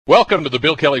Welcome to the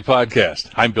Bill Kelly Podcast.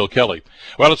 I'm Bill Kelly.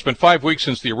 Well, it's been 5 weeks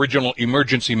since the original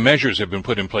emergency measures have been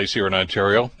put in place here in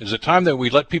Ontario. Is it time that we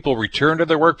let people return to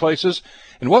their workplaces?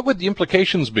 And what would the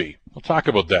implications be? We'll talk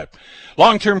about that.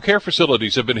 Long-term care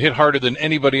facilities have been hit harder than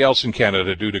anybody else in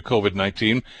Canada due to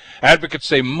COVID-19. Advocates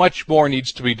say much more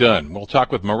needs to be done. We'll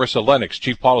talk with Marissa Lennox,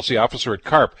 Chief Policy Officer at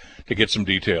CARP, to get some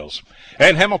details.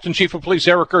 And Hamilton Chief of Police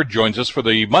Eric Erd joins us for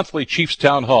the monthly Chiefs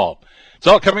Town Hall. It's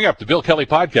all coming up. The Bill Kelly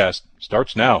Podcast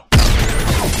starts now.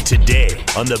 Today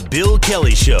on The Bill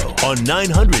Kelly Show on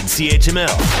 900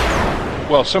 CHML.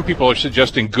 Well, some people are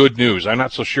suggesting good news. I'm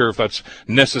not so sure if that's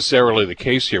necessarily the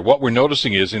case here. What we're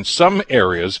noticing is in some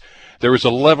areas there is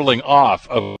a leveling off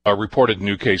of reported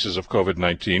new cases of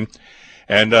COVID-19.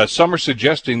 And some are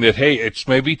suggesting that, hey, it's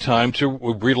maybe time to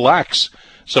relax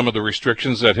some of the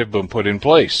restrictions that have been put in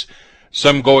place.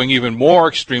 Some going even more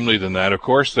extremely than that, of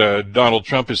course. Donald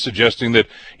Trump is suggesting that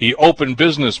he open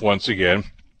business once again.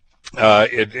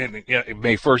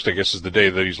 May 1st, I guess, is the day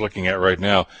that he's looking at right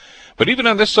now. But even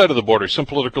on this side of the border, some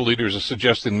political leaders are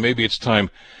suggesting maybe it's time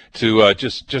to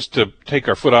just to take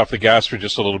our foot off the gas for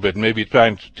just a little bit. Maybe it's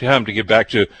time to get back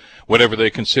to whatever they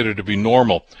consider to be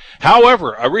normal.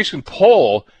 However, a recent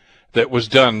poll that was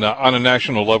done on a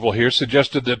national level here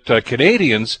suggested that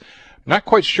Canadians not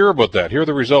quite sure about that. Here are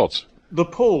the results. The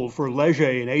poll for Leger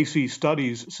and AC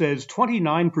Studies says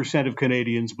 29% of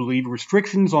Canadians believe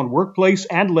restrictions on workplace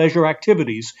and leisure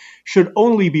activities should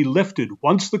only be lifted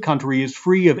once the country is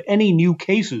free of any new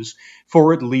cases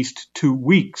for at least 2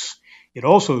 weeks. It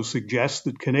also suggests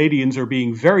that Canadians are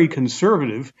being very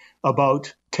conservative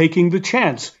about taking the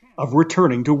chance of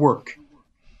returning to work.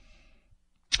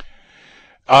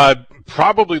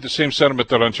 Probably the same sentiment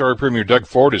that Ontario Premier Doug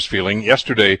Ford is feeling.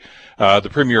 Yesterday, the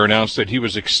Premier announced that he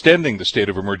was extending the state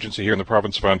of emergency here in the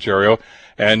province of Ontario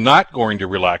and not going to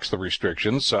relax the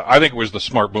restrictions. I think it was the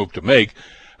smart move to make.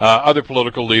 Other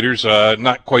political leaders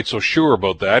not quite so sure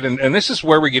about that. And this is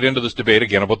where we get into this debate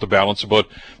again about the balance about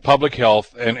public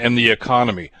health and the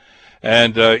economy.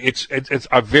 And it's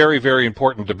a very, very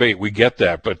important debate. We get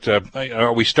that. But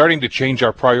are we starting to change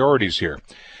our priorities here?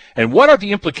 And what are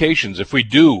the implications if we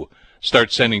do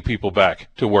start sending people back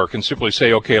to work and simply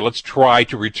say, okay, let's try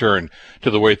to return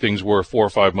to the way things were 4 or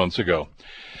 5 months ago?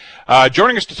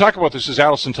 Joining us to talk about this is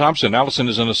Allison Thompson. Allison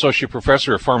is an associate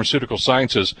professor of pharmaceutical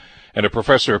sciences and a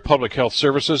professor of public health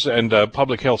services and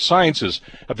public health sciences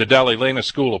at the Dalla Elena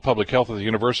School of Public Health at the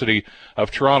University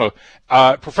of Toronto.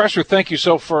 Professor, thank you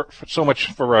so much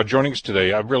for joining us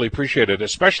today. I really appreciate it,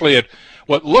 especially at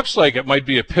what looks like it might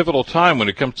be a pivotal time when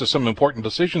it comes to some important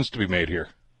decisions to be made here.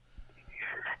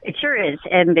 It sure is,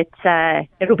 and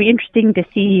it'll be interesting to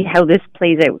see how this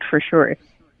plays out for sure.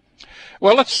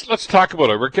 Well, let's talk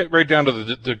about it. We're getting right down to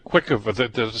the quick of the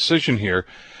decision here,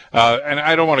 and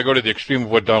I don't want to go to the extreme of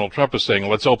what Donald Trump is saying.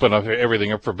 Let's open up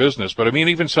everything up for business. But I mean,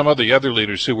 even some of the other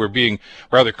leaders who were being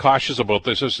rather cautious about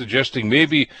this are suggesting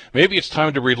maybe it's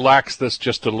time to relax this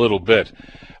just a little bit.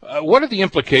 What are the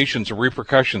implications or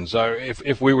repercussions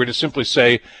if we were to simply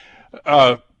say,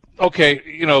 okay,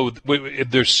 you know,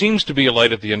 there seems to be a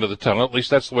light at the end of the tunnel. At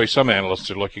least that's the way some analysts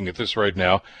are looking at this right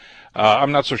now.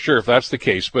 I'm not so sure if that's the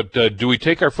case, but do we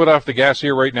take our foot off the gas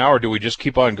here right now, or do we just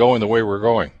keep on going the way we're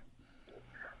going?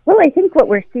 Well, I think what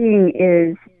we're seeing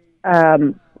is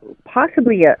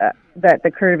possibly that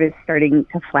the curve is starting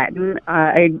to flatten.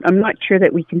 I'm not sure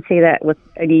that we can say that with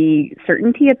any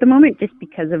certainty at the moment, just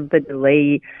because of the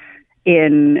delay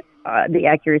in the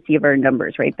accuracy of our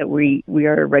numbers, right? That we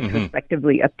are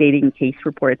retrospectively updating case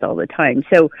reports all the time.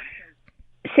 So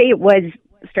say it was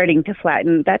starting to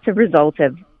flatten, that's a result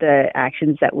of the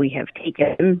actions that we have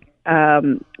taken,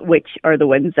 which are the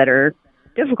ones that are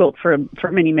difficult for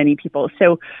many, many people.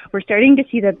 So we're starting to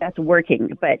see that that's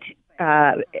working. But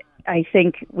I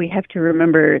think we have to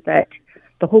remember that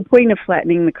the whole point of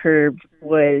flattening the curve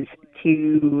was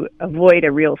to avoid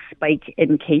a real spike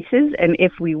in cases. And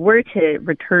if we were to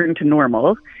return to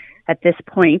normal at this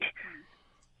point,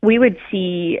 we would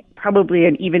see probably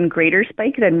an even greater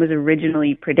spike than was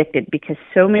originally predicted, because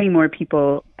so many more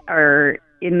people are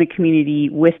in the community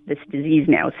with this disease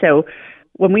now. So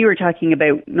when we were talking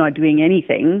about not doing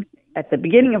anything at the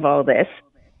beginning of all this,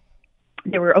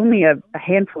 there were only a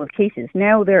handful of cases.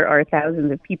 Now there are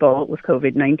thousands of people with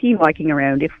COVID-19 walking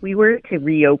around. If we were to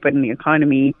reopen the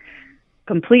economy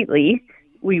completely,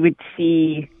 we would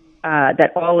see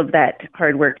that all of that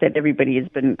hard work that everybody has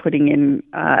been putting in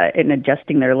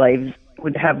adjusting their lives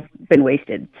would have been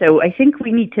wasted. So I think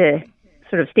we need to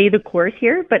sort of stay the course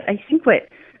here. But I think what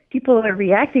people are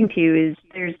reacting to is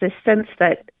there's this sense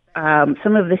that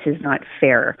some of this is not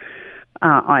fair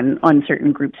on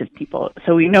certain groups of people.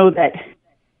 So we know that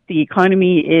the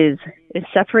economy is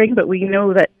suffering, but we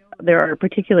know that there are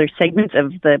particular segments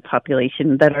of the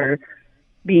population that are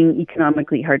being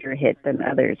economically harder hit than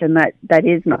others, and that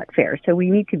is not fair. So we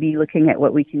need to be looking at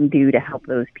what we can do to help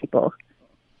those people.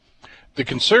 The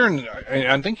concern,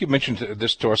 I think you mentioned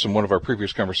this to us in one of our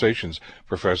previous conversations,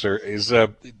 Professor, is,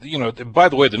 by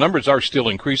the way, the numbers are still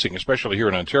increasing, especially here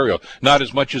in Ontario. Not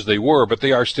as much as they were, but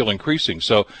they are still increasing.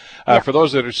 So for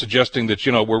those that are suggesting that,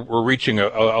 we're reaching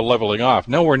a leveling off,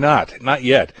 no, we're not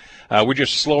yet. We're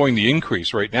just slowing the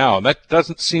increase right now. And that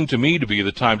doesn't seem to me to be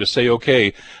the time to say,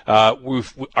 okay,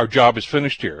 our job is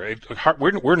finished here.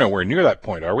 We're nowhere near that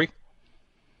point, are we?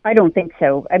 I don't think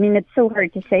so. I mean, it's so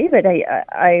hard to say, but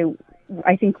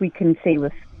I think we can say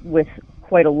with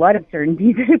quite a lot of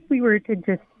certainty that if we were to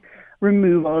just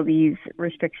remove all these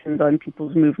restrictions on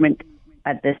people's movement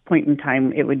at this point in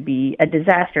time, it would be a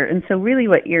disaster. And so really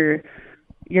what you're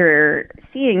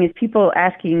seeing is people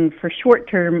asking for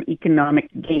short-term economic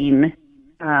gain,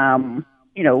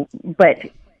 but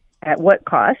at what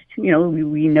cost?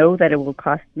 We know that it will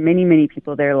cost many, many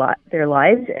people their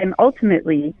lives, and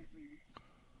ultimately,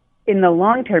 in the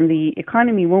long term, the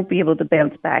economy won't be able to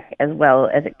bounce back as well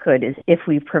as it could if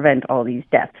we prevent all these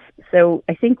deaths. So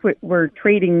I think we're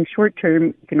trading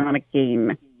short-term economic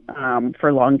gain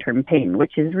for long-term pain,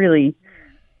 which is really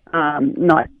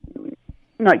not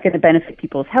going to benefit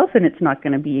people's health, and it's not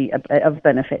going to be of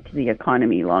benefit to the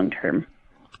economy long-term.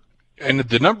 And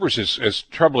the numbers is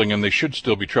troubling, and they should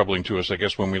still be troubling to us, I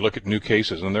guess, when we look at new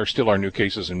cases, and there still are new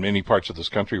cases in many parts of this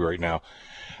country right now.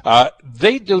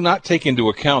 They do not take into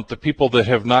account the people that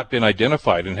have not been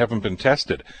identified and haven't been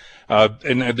tested.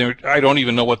 And I don't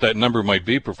even know what that number might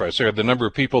be, Professor. The number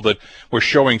of people that were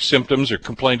showing symptoms or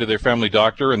complained to their family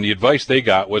doctor, and the advice they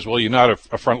got was, well, you're not a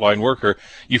frontline worker.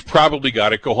 You've probably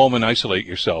got it. Go home and isolate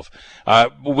yourself.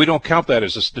 We don't count that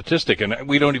as a statistic, and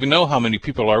we don't even know how many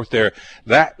people are out there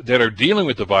that are dealing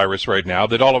with the virus right now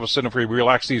that all of a sudden, if we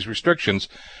relax these restrictions,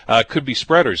 could be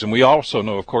spreaders. And we also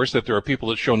know, of course, that there are people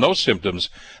that show no symptoms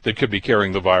that could be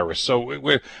carrying the virus. So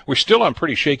we're still on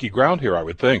pretty shaky ground here, I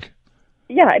would think.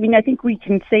 Yeah, I mean, I think we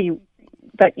can say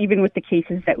that even with the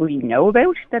cases that we know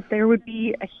about, that there would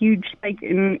be a huge spike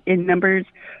in numbers.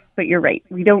 But you're right.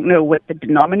 We don't know what the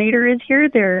denominator is here.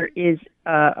 There is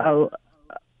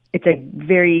it's a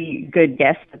very good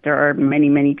guess that there are many,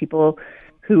 many people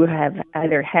who have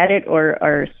either had it or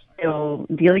are still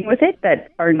dealing with it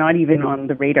that are not even on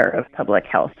the radar of public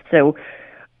health. So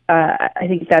I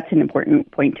think that's an important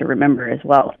point to remember as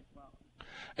well.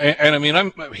 And I mean,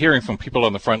 I'm hearing from people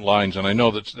on the front lines, and I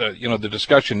know that, the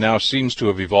discussion now seems to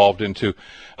have evolved into,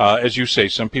 as you say,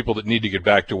 some people that need to get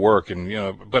back to work. And,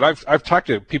 but I've talked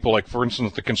to people like, for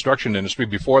instance, the construction industry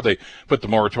before they put the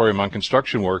moratorium on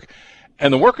construction work.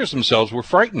 And the workers themselves were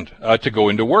frightened to go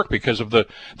into work because of the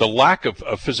lack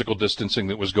of physical distancing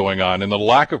that was going on and the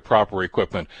lack of proper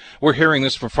equipment. We're hearing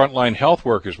this from frontline health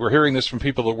workers. We're hearing this from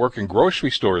people that work in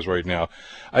grocery stores right now.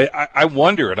 I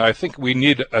wonder, and I think we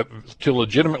need to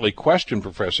legitimately question,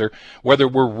 Professor, whether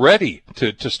we're ready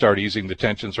to start easing the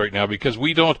tensions right now, because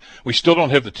we still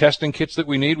don't have the testing kits that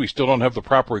we need. We still don't have the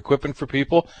proper equipment for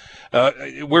people.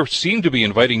 We seem to be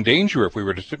inviting danger if we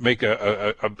were to make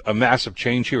a massive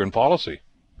change here in policy.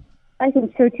 I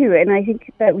think so too, and I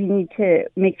think that we need to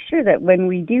make sure that when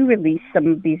we do release some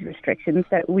of these restrictions,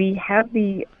 that we have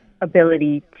the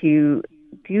ability to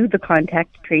do the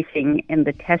contact tracing and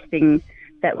the testing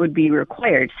that would be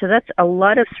required. So that's a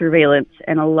lot of surveillance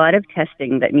and a lot of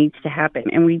testing that needs to happen,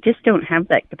 and we just don't have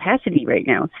that capacity right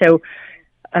now. So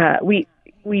we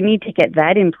need to get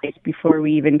that in place before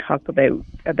we even talk about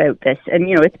this. And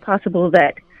it's possible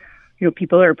that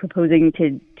people are proposing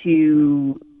to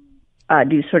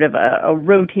do sort of a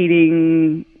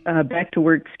rotating back to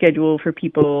work schedule for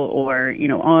people, or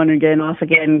on again, off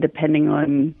again, depending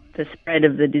on the spread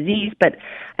of the disease. But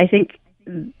I think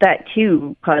that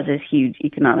too causes huge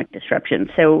economic disruption.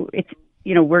 So it's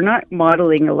we're not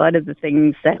modeling a lot of the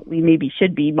things that we maybe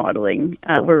should be modeling.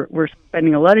 We're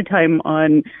spending a lot of time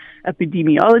on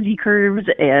epidemiology curves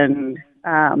and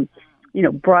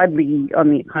broadly on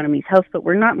the economy's health, but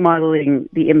we're not modeling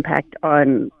the impact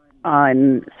on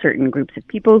certain groups of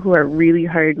people who are really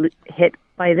hard hit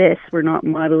by this. We're not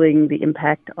modeling the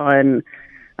impact on,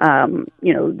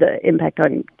 the impact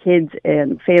on kids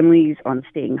and families on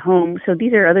staying home. So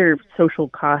these are other social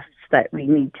costs that we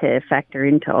need to factor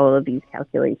into all of these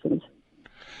calculations.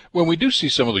 When we do see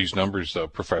some of these numbers,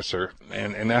 Professor,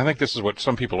 and I think this is what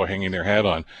some people are hanging their hat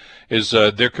on, is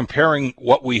they're comparing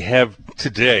what we have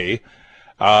today,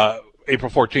 April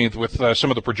 14th, with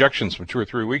some of the projections from 2 or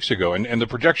 3 weeks ago. And the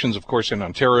projections, of course, in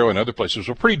Ontario and other places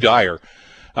were pretty dire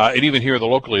and even here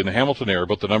locally in the Hamilton area,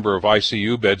 about the number of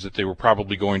ICU beds that they were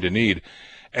probably going to need.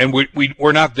 And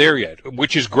we're not there yet,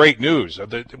 which is great news.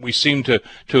 We seem to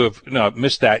have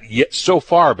missed that yet so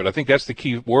far, but I think that's the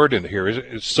key word in here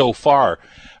is so far.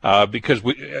 Because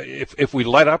if we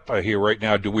let up here right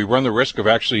now, do we run the risk of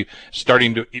actually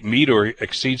starting to meet or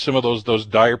exceed some of those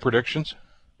dire predictions?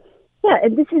 Yeah,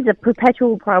 and this is a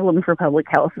perpetual problem for public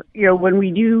health. When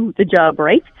we do the job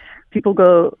right, people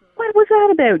go, what was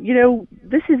that about?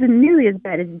 This isn't nearly as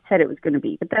bad as you said it was going to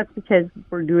be. But that's because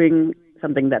we're doing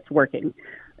something that's working.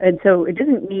 And so it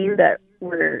doesn't mean that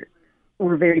we're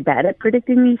very bad at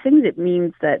predicting these things. It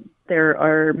means that there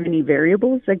are many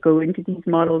variables that go into these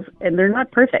models, and they're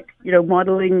not perfect.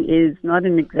 Modeling is not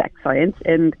an exact science,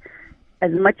 and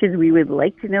as much as we would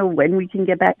like to know when we can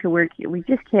get back to work, we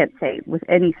just can't say with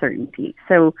any certainty.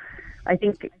 So I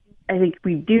think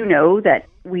we do know that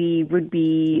we would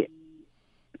be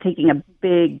taking a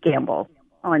big gamble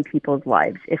on people's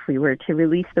lives if we were to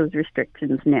release those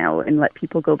restrictions now and let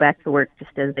people go back to work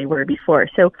just as they were before.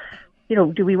 So,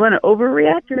 do we want to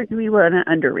overreact or do we want to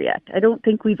underreact? I don't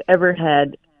think we've ever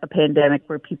had a pandemic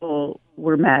where people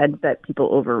were mad that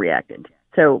people overreacted.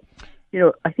 So,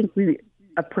 I think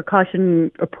a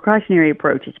precautionary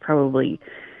approach is probably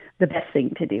the best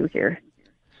thing to do here.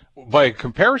 By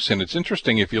comparison, it's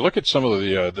interesting if you look at some of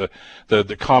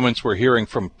the comments we're hearing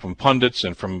from pundits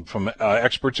and from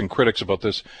experts and critics about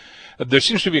this. There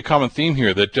seems to be a common theme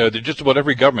here that just about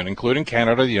every government, including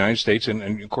Canada, the United States,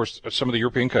 and of course some of the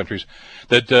European countries,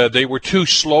 that they were too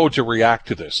slow to react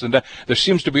to this. And there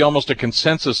seems to be almost a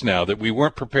consensus now that we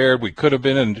weren't prepared, we could have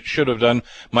been and should have done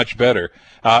much better.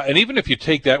 And even if you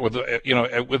take that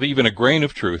with even a grain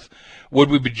of truth, would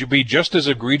we be just as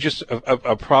egregious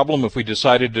a problem if we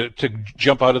decided to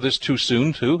jump out of this too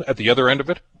soon, too, at the other end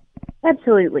of it?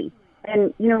 Absolutely.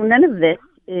 And, none of this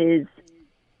is,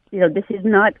 this is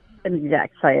not an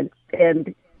exact science,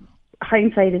 and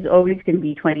hindsight is always going to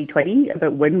be 20/20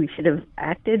 about when we should have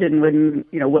acted and when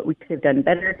what we could have done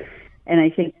better. And I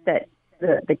think that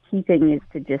the key thing is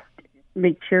to just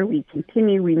make sure we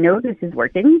continue. We know this is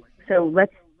working, so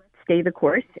let's stay the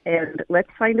course and let's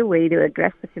find a way to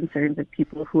address the concerns of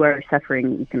people who are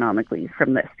suffering economically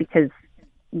from this, because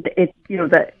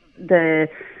the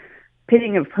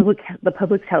pitting of the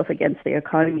public's health against the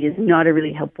economy is not a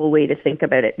really helpful way to think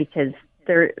about it, because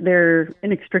they're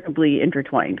inextricably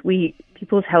intertwined.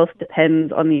 People's health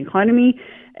depends on the economy,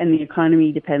 and the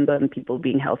economy depends on people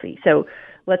being healthy. So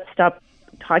let's stop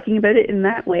talking about it in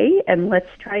that way, and let's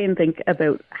try and think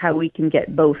about how we can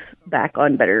get both back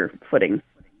on better footing.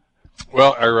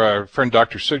 Well, our friend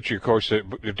Dr. Suchi, of course,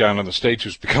 down in the States,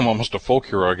 who's become almost a folk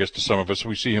hero, I guess, to some of us.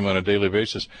 We see him on a daily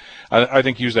basis. I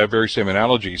think he used that very same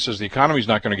analogy. He says the economy's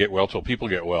not going to get well till people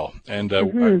get well. And,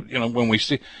 when we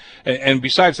see, and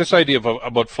besides, this idea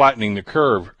about flattening the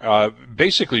curve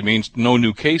basically means no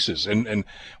new cases. And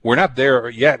we're not there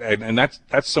yet. And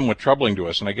that's somewhat troubling to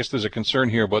us. And I guess there's a concern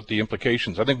here about the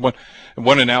implications. I think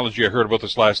one analogy I heard about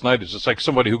this last night is it's like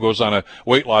somebody who goes on a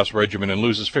weight loss regimen and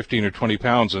loses 15 or 20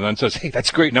 pounds and then says, hey,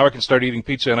 that's great. Now I can start eating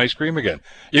pizza and ice cream again.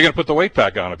 You're going to put the weight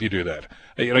back on if you do that.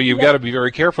 You've got to be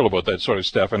very careful about that sort of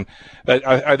stuff. And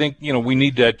I think, we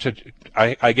need to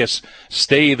I guess,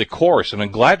 stay the course. And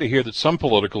I'm glad to hear that some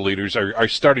political leaders are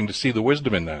starting to see the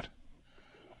wisdom in that.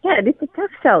 Yeah, it's a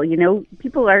tough sell.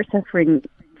 People are suffering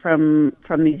from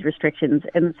these restrictions.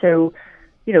 And so,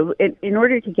 in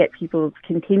order to get people's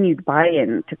continued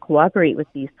buy-in to cooperate with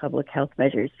these public health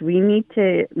measures, we need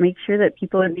to make sure that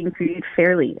people are being treated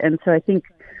fairly. And so I think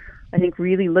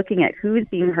really looking at who is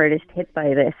being hardest hit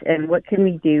by this and what can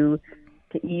we do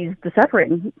to ease the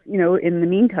suffering, in the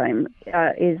meantime,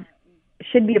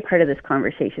 should be a part of this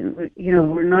conversation.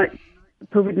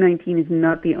 COVID-19 is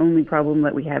not the only problem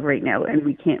that we have right now, and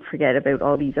we can't forget about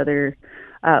all these other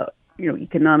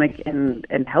economic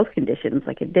and health conditions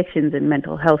like addictions and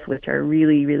mental health, which are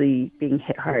really, really being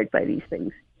hit hard by these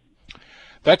things.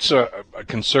 That's a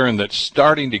concern that's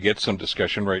starting to get some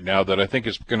discussion right now that I think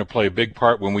is going to play a big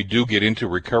part when we do get into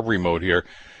recovery mode here.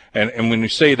 And when you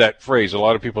say that phrase, a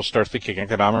lot of people start thinking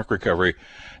economic recovery.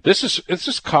 This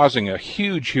is causing a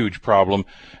huge problem,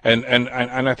 and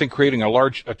I think creating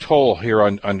a toll here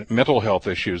on mental health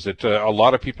issues that a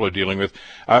lot of people are dealing with.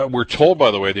 We're told,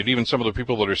 by the way, that even some of the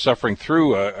people that are suffering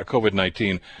through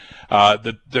COVID-19,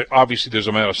 that obviously there's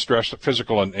a amount of stress,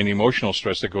 physical and emotional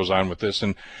stress that goes on with this,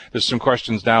 and there's some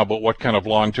questions now about what kind of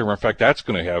long-term effect that's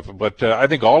going to have. But I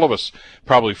think all of us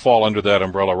probably fall under that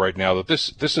umbrella right now. That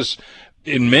this is,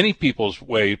 in many people's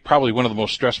way, probably one of the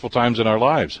most stressful times in our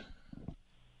lives.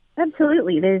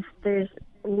 Absolutely. There's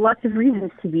lots of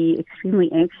reasons to be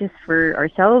extremely anxious for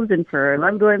ourselves and for our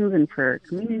loved ones and for our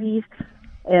communities.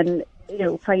 and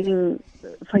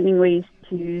finding ways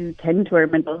to tend to our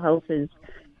mental health is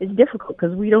difficult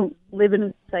because we don't live in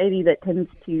a society that tends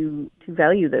to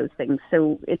value those things.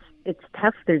 So it's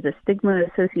tough. There's a stigma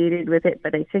associated with it,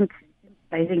 but I think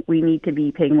we need to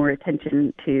be paying more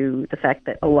attention to the fact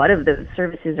that a lot of those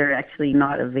services are actually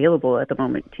not available at the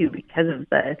moment too, because of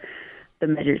the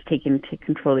measures taken to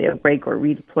control the outbreak or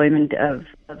redeployment of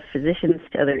physicians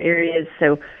to other areas.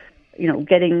 So,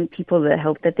 getting people the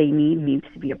help that they need needs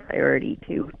to be a priority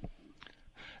too.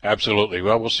 Absolutely.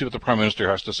 Well, we'll see what the Prime Minister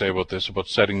has to say about this, about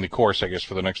setting the course, I guess,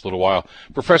 for the next little while.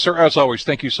 Professor, as always,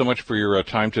 thank you so much for your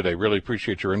time today. Really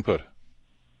appreciate your input.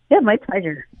 Yeah, my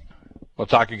pleasure. We'll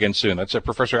talk again soon. That's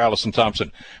Professor Alison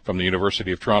Thompson from the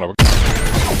University of Toronto.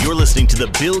 You're listening to the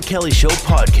Bill Kelly Show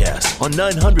podcast on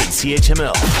 900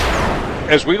 CHML.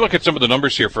 As we look at some of the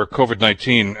numbers here for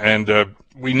COVID-19, and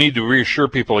we need to reassure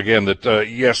people again that,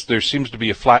 yes, there seems to be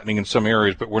a flattening in some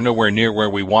areas, but we're nowhere near where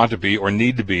we want to be or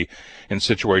need to be in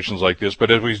situations like this.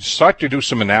 But as we start to do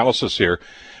some analysis here,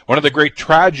 one of the great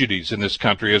tragedies in this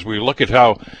country, as we look at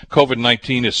how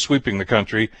COVID-19 is sweeping the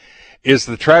country, is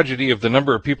the tragedy of the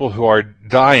number of people who are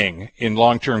dying in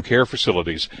long-term care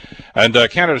facilities. And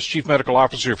Canada's Chief Medical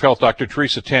Officer of Health, Dr.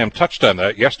 Theresa Tam, touched on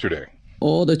that yesterday.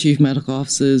 All the chief medical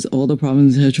officers, all the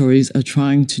provinces and territories are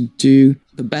trying to do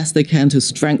the best they can to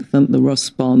strengthen the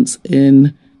response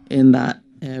in that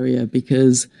area,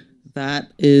 because that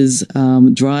is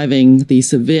driving the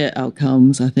severe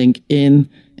outcomes, I think, in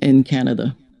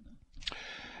Canada.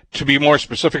 To be more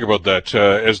specific about that,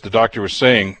 as the doctor was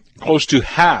saying, close to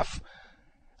half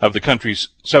of the country's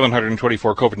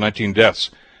 724 COVID-19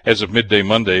 deaths as of midday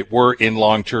Monday were in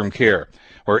long-term care,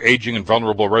 where aging and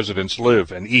vulnerable residents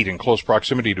live and eat in close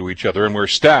proximity to each other, and where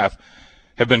staff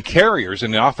have been carriers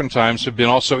and oftentimes have been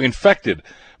also infected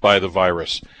by the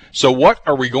virus. So what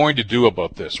are we going to do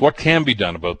about this? What can be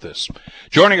done about this?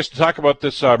 Joining us to talk about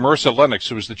this, Marissa Lennox,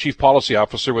 who is the Chief Policy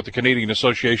Officer with the Canadian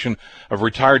Association of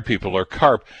Retired People, or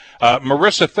CARP.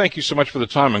 Marissa, thank you so much for the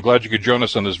time. I'm glad you could join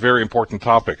us on this very important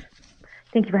topic.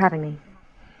 Thank you for having me.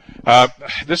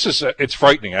 It's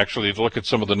frightening, actually, to look at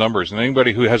some of the numbers. And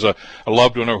anybody who has a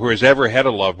loved one or who has ever had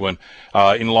a loved one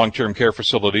in long-term care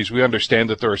facilities, we understand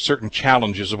that there are certain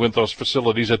challenges with those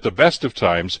facilities at the best of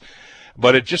times.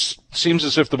 But it just seems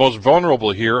as if the most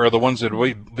vulnerable here are the ones that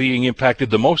are being impacted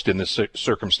the most in this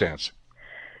circumstance.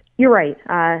 You're right.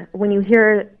 When you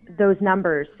hear those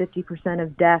numbers, 50%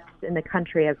 of deaths in the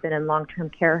country have been in long-term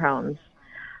care homes,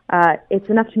 it's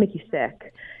enough to make you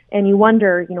sick. And you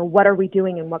wonder, what are we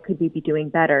doing and what could we be doing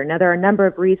better? Now, there are a number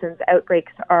of reasons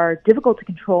outbreaks are difficult to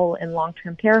control in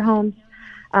long-term care homes.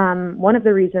 One of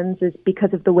the reasons is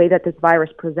because of the way that this virus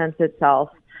presents itself.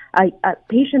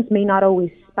 Patients may not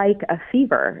always spike a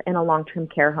fever in a long-term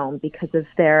care home because of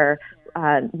their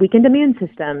weakened immune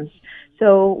systems.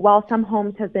 So while some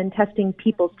homes have been testing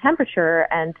people's temperature,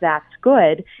 and that's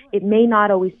good, it may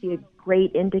not always be a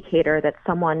great indicator that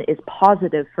someone is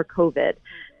positive for COVID.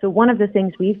 So one of the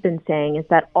things we've been saying is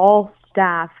that all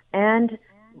staff and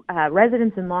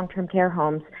residents in long-term care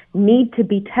homes need to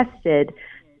be tested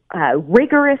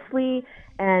rigorously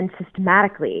and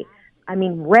systematically. I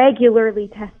mean, regularly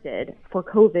tested for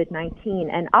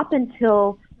COVID-19. And up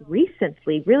until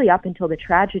recently, really up until the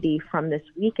tragedy from this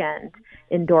weekend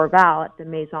in Dorval at the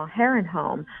Maison Heron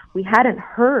home, we hadn't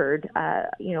heard,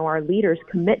 our leaders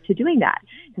commit to doing that.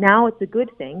 Now it's a good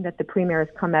thing that the Premier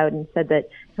has come out and said that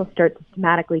he'll start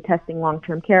systematically testing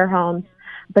long-term care homes.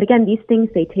 But again, these things,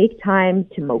 they take time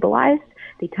to mobilize.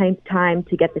 They take time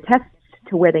to get the tests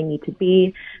to where they need to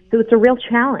be. So it's a real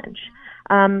challenge.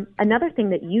 Another thing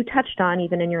that you touched on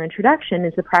even in your introduction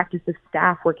is the practice of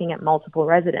staff working at multiple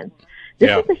residents. This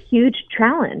is a huge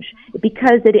challenge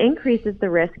because it increases the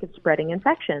risk of spreading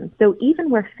infections. So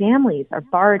even where families are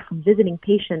barred from visiting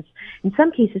patients, in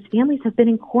some cases families have been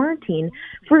in quarantine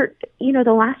for,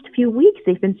 the last few weeks.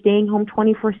 They've been staying home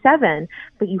 24/7,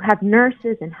 but you have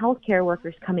nurses and healthcare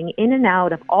workers coming in and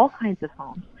out of all kinds of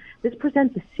homes. This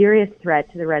presents a serious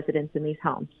threat to the residents in these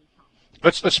homes.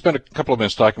 Let's spend a couple of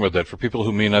minutes talking about that for people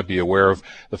who may not be aware of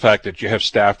the fact that you have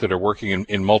staff that are working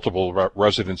in multiple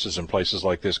residences in places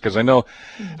like this, because I know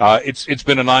it's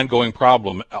been an ongoing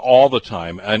problem all the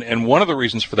time. And one of the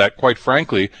reasons for that, quite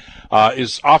frankly,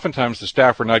 is oftentimes the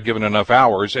staff are not given enough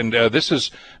hours. And this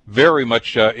is very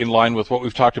much in line with what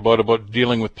we've talked about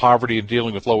dealing with poverty and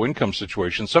dealing with low-income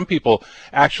situations. Some people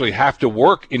actually have to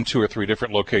work in 2 or 3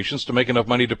 different locations to make enough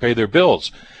money to pay their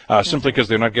bills, simply because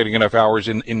they're not getting enough hours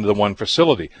in the one facility.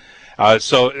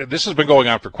 So this has been going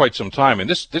on for quite some time, and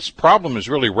this problem is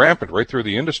really rampant right through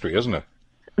the industry, isn't it?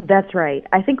 That's right.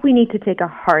 I think we need to take a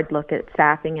hard look at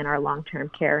staffing in our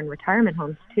long-term care and retirement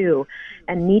homes too,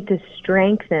 and need to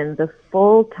strengthen the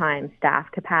full-time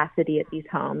staff capacity at these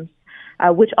homes,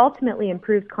 which ultimately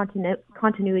improves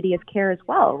continuity of care as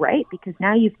well, right? Because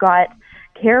now you've got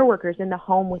care workers in the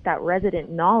home with that resident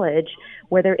knowledge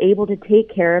where they're able to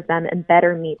take care of them and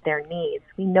better meet their needs.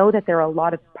 We know that there are a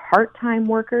lot of part-time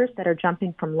workers that are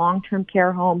jumping from long-term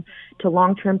care home to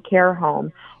long-term care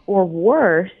home, or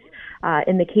worse,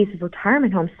 in the case of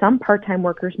retirement homes, some part-time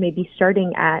workers may be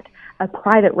starting at a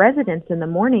private residence in the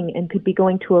morning and could be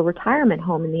going to a retirement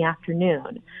home in the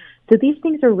afternoon. So these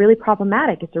things are really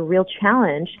problematic. It's a real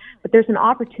challenge, but there's an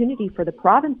opportunity for the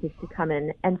provinces to come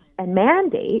in and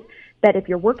mandate that if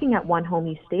you're working at one home,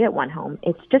 you stay at one home.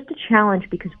 It's just a challenge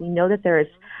because we know that there is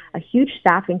a huge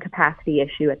staffing capacity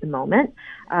issue at the moment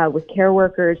with care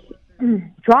workers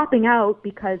dropping out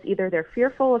because either they're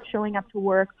fearful of showing up to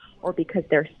work or because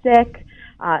they're sick.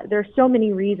 There are so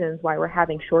many reasons why we're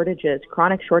having shortages,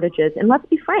 chronic shortages. And let's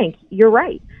be frank, you're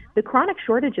right. The chronic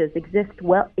shortages existed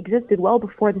well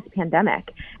before this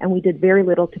pandemic, and we did very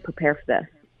little to prepare for this.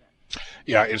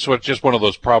 Yeah, it's just one of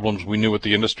those problems we knew with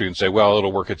the industry and say, well,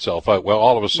 it'll work itself out. Well,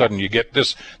 all of a sudden you get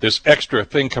this extra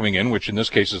thing coming in, which in this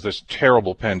case is this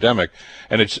terrible pandemic,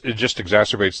 and it just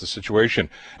exacerbates the situation.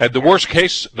 And the worst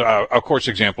case, of course,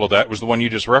 example of that was the one you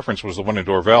just referenced, was the one in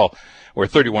Dorval, where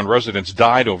 31 residents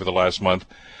died over the last month.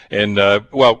 And,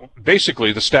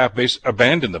 basically the staff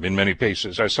abandoned them in many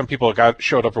cases. Some people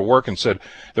showed up for work and said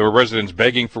there were residents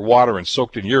begging for water and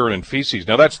soaked in urine and feces.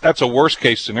 Now that's a worst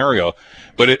case scenario,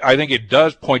 but I think it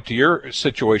does point to your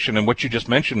situation and what you just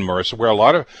mentioned, Marissa, where a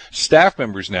lot of staff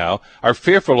members now are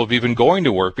fearful of even going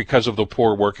to work because of the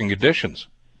poor working conditions.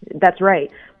 That's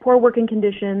right. Poor working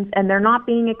conditions, and they're not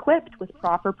being equipped with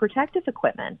proper protective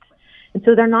equipment. And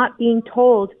so they're not being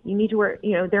told you need to wear,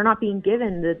 they're not being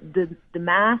given the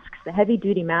masks, the heavy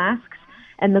duty masks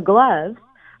and the gloves.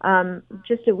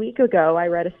 Just a week ago, I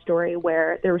read a story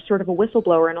where there was sort of a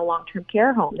whistleblower in a long-term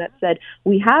care home that said,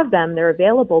 we have them, they're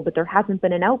available, but there hasn't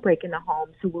been an outbreak in the home,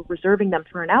 so we're reserving them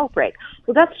for an outbreak.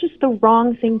 Well, that's just the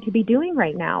wrong thing to be doing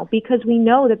right now, because we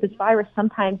know that this virus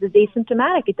sometimes is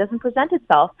asymptomatic. It doesn't present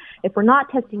itself. If we're not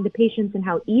testing the patients and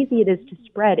how easy it is to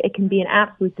spread, it can be an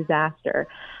absolute disaster.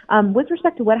 With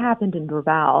respect to what happened in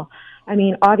Dorval, I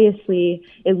mean, obviously,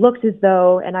 it looks as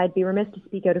though, and I'd be remiss to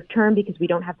speak out of turn because we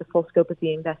don't have the full scope of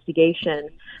the investigation,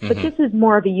 but this is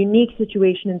more of a unique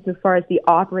situation insofar as the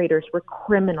operators were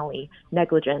criminally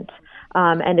negligent.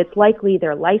 And it's likely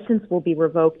their license will be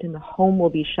revoked and the home will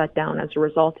be shut down as a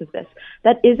result of this.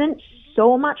 That isn't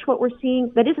so much what we're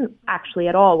seeing. That isn't actually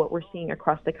at all what we're seeing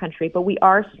across the country, but we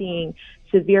are seeing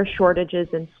severe shortages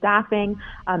in staffing,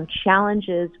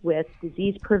 challenges with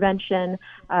disease prevention,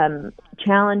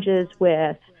 challenges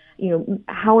with,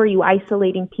 how are you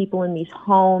isolating people in these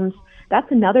homes? That's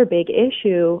another big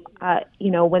issue.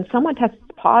 When someone tests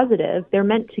positive, they're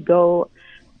meant to go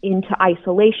into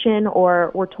isolation,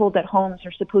 or we're told that homes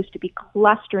are supposed to be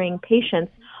clustering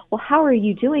patients. Well, how are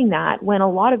you doing that when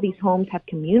a lot of these homes have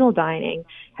communal dining,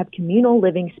 have communal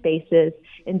living spaces?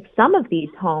 In some of these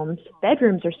homes,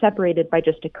 bedrooms are separated by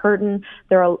just a curtain.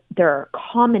 There are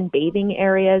common bathing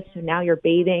areas, so now you're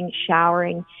bathing,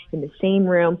 showering in the same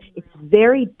room. It's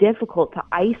very difficult to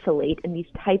isolate in these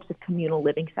types of communal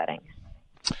living settings.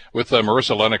 With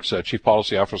Marissa Lennox, Chief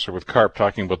Policy Officer with CARP,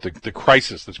 talking about the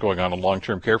crisis that's going on in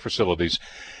long-term care facilities.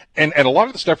 And a lot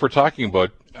of the stuff we're talking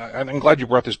about, and I'm glad you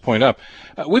brought this point up,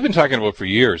 we've been talking about for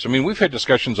years. I mean, we've had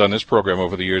discussions on this program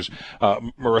over the years,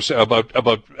 Marissa,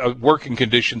 about working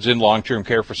conditions in long-term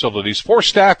care facilities for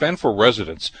staff and for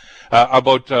residents,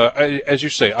 about, as you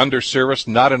say, under-service,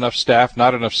 not enough staff,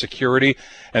 not enough security,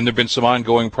 and there have been some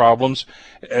ongoing problems.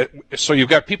 So you've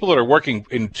got people that are working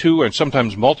in 2 and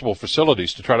sometimes multiple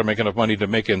facilities to try to make enough money to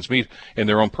make ends meet in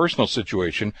their own personal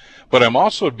situation. But I'm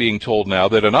also being told now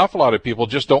that an awful lot of people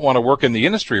just don't want to work in the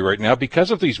industry right now because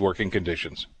of these working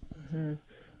conditions. Mm-hmm.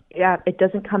 Yeah, it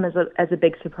doesn't come as a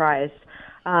big surprise.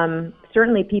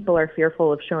 Certainly people are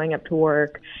fearful of showing up to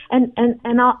work. And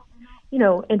I'll,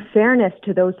 in fairness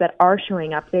to those that are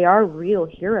showing up, they are real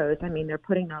heroes. I mean, they're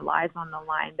putting their lives on the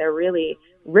line. They're really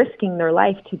risking their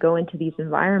life to go into these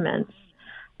environments.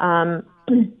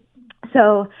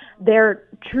 So they're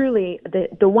truly,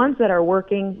 the ones that are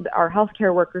working, our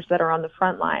healthcare workers that are on the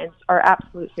front lines are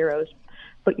absolute heroes.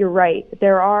 But you're right,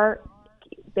 there are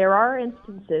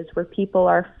instances where people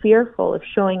are fearful of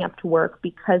showing up to work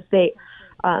because they,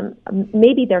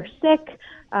 maybe they're sick,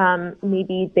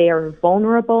 maybe they are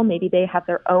vulnerable, maybe they have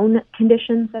their own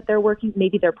conditions that they're working,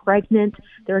 maybe they're pregnant.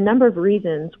 There are a number of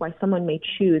reasons why someone may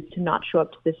choose to not show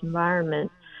up to this environment.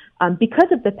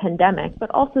 because of the pandemic,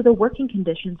 but also the working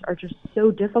conditions are just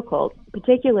so difficult,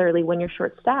 particularly when you're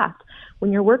short-staffed.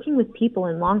 When you're working with people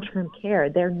in long-term care,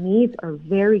 their needs are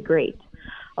very great.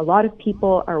 A lot of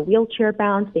people are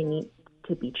wheelchair-bound. They need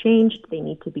to be changed. They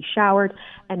need to be showered.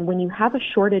 And when you have a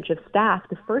shortage of staff,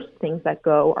 the first things that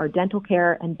go are dental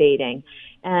care and bathing.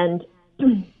 And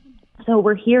so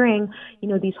we're hearing,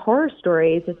 these horror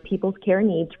stories of people's care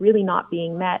needs really not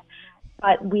being met.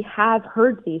 But we have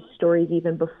heard these stories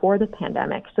even before the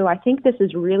pandemic. So I think this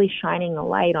is really shining a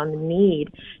light on the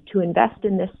need to invest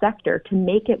in this sector to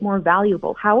make it more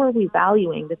valuable. How are we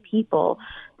valuing the people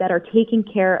that are taking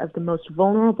care of the most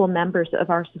vulnerable members of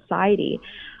our society?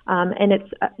 And it's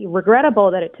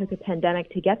regrettable that it took a pandemic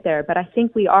to get there, but I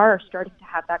think we are starting to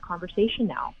have that conversation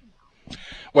now.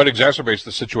 What exacerbates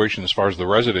the situation as far as the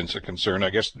residents are concerned, I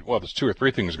guess, there's two or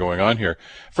three things going on here.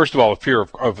 First of all, a fear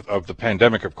of the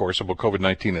pandemic, of course, about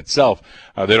COVID-19 itself.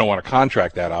 They don't want to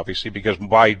contract that, obviously, because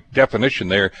by definition,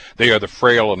 they are the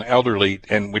frail and elderly,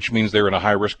 and which means they're in a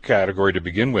high-risk category to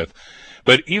begin with.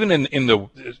 But even in the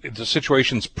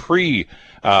situations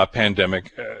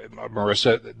pre-pandemic,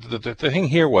 Marissa, the thing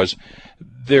here was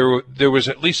there was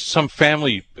at least some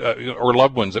family or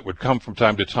loved ones that would come from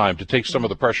time to time to take some of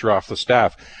the pressure off the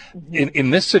staff. Mm-hmm. In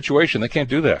this situation, they can't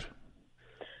do that.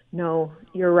 No,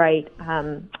 you're right.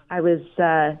 I was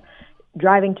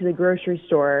driving to the grocery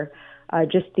store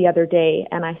just the other day,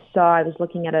 and I was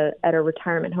looking at a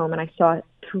retirement home, and I saw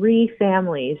 3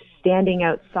 families standing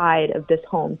outside of this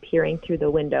home, peering through the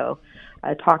window,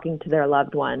 talking to their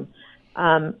loved one.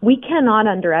 We cannot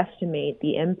underestimate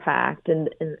the impact and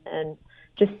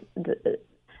just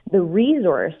the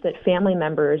resource that family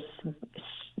members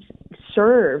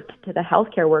served to the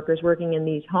healthcare workers working in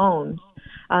these homes.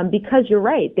 Because you're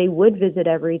right, they would visit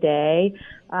every day.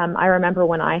 I remember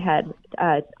when I had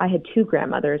 2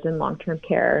 grandmothers in long-term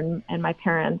care, and my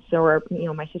parents, or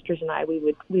my sisters and I,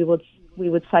 we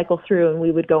would cycle through, and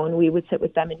we would go and we would sit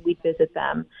with them and we'd visit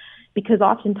them, because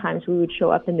oftentimes we would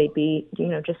show up and they'd be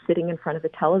just sitting in front of a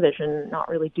television, not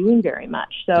really doing very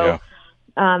much. So. Yeah.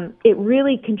 It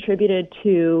really contributed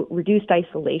to reduced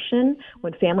isolation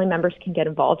when family members can get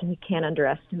involved, and we can't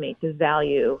underestimate the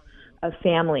value of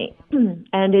family.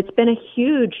 And it's been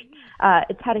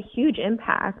it's had a huge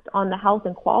impact on the health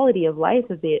and quality of life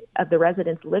of the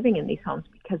residents living in these homes,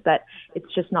 because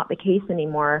it's just not the case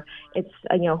anymore. It's,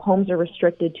 homes are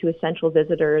restricted to essential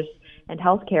visitors and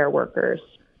healthcare workers.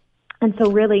 And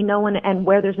so really and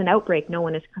where there's an outbreak, no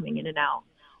one is coming in and out.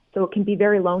 So it can be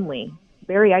very lonely,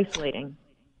 very isolating.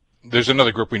 There's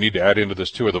another group we need to add into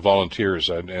this too, are the volunteers,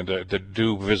 and that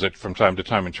do visit from time to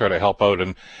time and try to help out,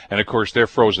 and of course they're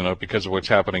frozen out because of what's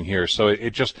happening here. So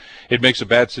it makes a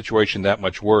bad situation that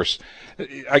much worse.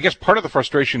 I guess part of the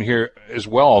frustration here as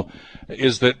well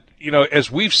is that, as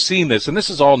we've seen this, and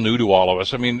this is all new to all of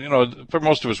us. I mean, for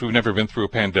most of us, we've never been through a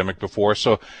pandemic before,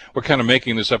 so we're kind of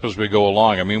making this up as we go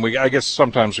along. I mean, I guess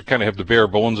sometimes we kind of have the bare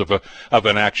bones of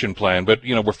an action plan, but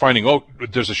we're finding,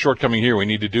 there's a shortcoming here. We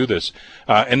need to do this,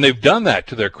 and they've done that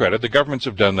to their credit. The governments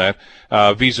have done that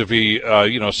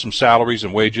vis-a-vis, some salaries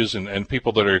and wages and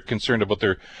people that are concerned about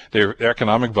their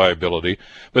economic viability.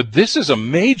 But this is a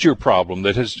major problem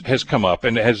that has come up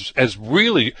and has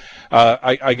really,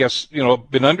 I guess,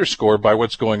 been underscored by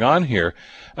what's going on here.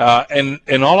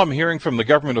 And all I'm hearing from the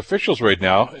government officials right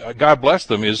now, God bless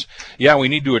them, is, we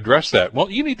need to address that. Well,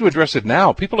 you need to address it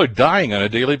now. People are dying on a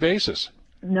daily basis.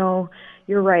 No,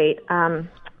 you're right.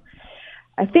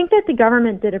 I think that the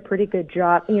government did a pretty good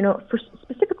job, for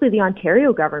specifically the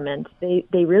Ontario government. They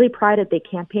really they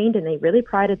campaigned and they really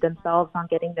prided themselves on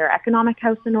getting their economic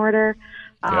house in order.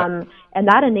 And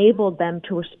that enabled them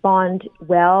to respond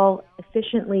well,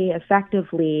 efficiently,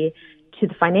 effectively to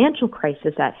the financial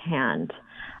crisis at hand.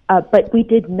 But we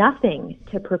did nothing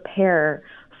to prepare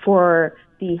for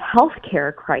the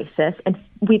healthcare crisis. And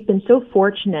we've been so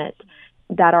fortunate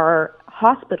that our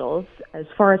hospitals, as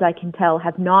far as I can tell,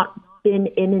 have not been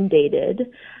inundated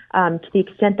to the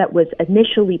extent that was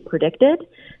initially predicted.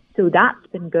 So that's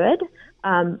been good.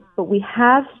 But we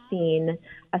have seen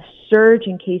a surge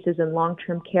in cases in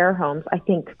long-term care homes, I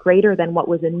think greater than what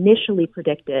was initially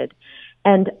predicted.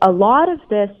 And a lot of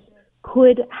this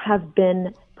could have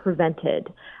been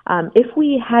prevented. If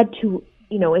we had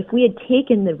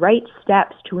taken the right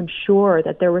steps to ensure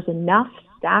that there was enough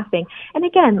staffing. And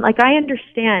again, I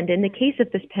understand in the case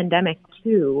of this pandemic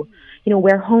too,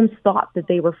 where homes thought that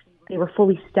they were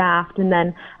fully staffed, and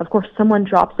then of course someone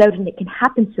drops out, and it can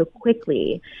happen so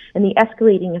quickly, and the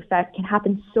escalating effect can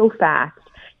happen so fast.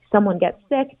 someone gets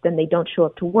sick, then they don't show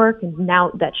up to work, and now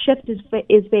that shift is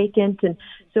vacant, and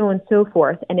so on and so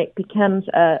forth. And it becomes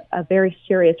a very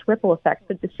serious ripple effect.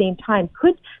 But at the same time,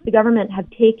 could the government have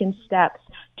taken steps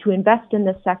to invest in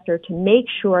this sector to make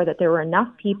sure that there were enough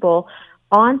people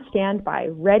on standby,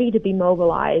 ready to be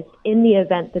mobilized in the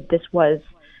event that this was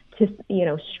to,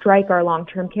 strike our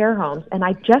long-term care homes? And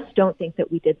I just don't think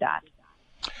that we did that.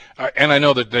 And I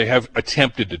know that they have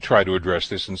attempted to try to address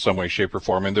this in some way, shape, or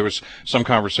form. And there was some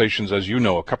conversations, as you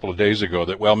know, a couple of days ago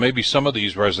that, well, maybe some of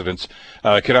these residents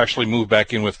could actually move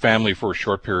back in with family for a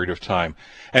short period of time.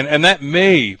 And that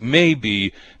may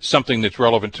be something that's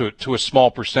relevant to a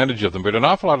small percentage of them. But an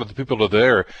awful lot of the people that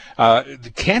are there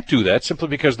can't do that simply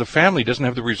because the family doesn't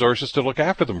have the resources to look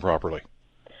after them properly.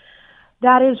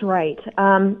 That is right.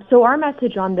 So our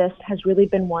message on this has really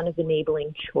been one of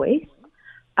enabling choice.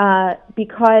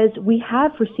 Because we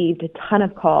have received a ton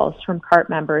of calls from CARP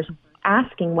members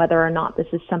asking whether or not this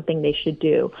is something they should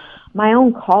do. My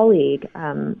own colleague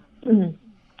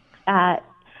had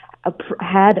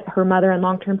her mother in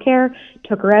long-term care,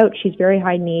 took her out. She's very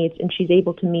high needs, and she's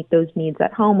able to meet those needs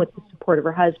at home with the support of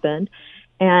her husband,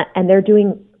 and they're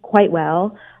doing quite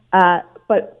well.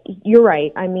 But you're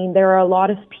right. I mean, there are a lot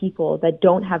of people that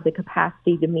don't have the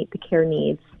capacity to meet the care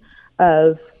needs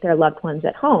of their loved ones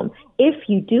at home. If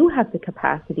you do have the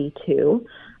capacity to,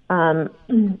 and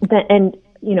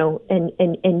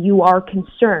you are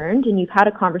concerned and you've had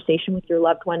a conversation with your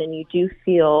loved one and you do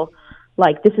feel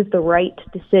like this is the right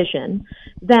decision,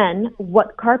 then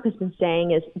what CARP has been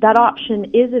saying is that option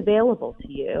is available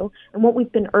to you. And what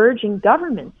we've been urging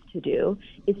governments to do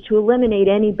is to eliminate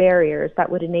any barriers that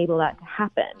would enable that to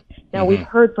happen. Now, we've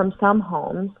heard from some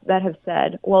homes that have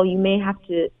said, well, you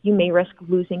may risk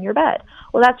losing your bed.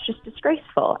 Well, that's just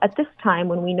disgraceful. At this time,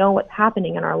 when we know what's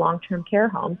happening in our long-term care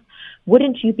homes,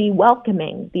 wouldn't you be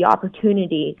welcoming the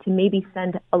opportunity to maybe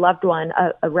send a loved one,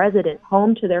 a resident,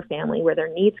 home to their family where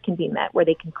their needs can be met, where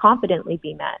they can confidently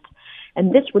be met?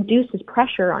 And this reduces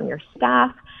pressure on your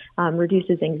staff,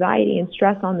 reduces anxiety and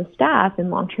stress on the staff in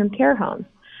long-term care homes.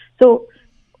 So,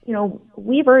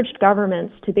 we've urged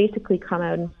governments to basically come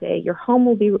out and say,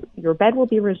 your bed will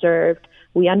be reserved.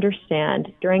 We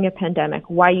understand during a pandemic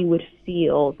why you would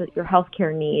feel that your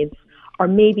healthcare needs are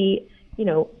maybe,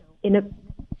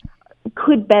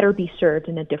 could better be served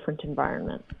in a different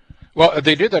environment. Well,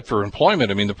 they did that for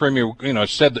employment. I mean, the Premier,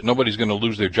 said that nobody's going to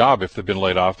lose their job if they've been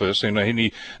laid off this. And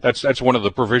that's one of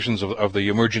the provisions of the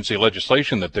emergency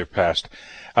legislation that they've passed.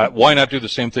 Why not do the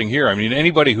same thing here? I mean,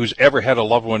 anybody who's ever had a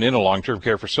loved one in a long-term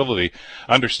care facility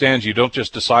understands you don't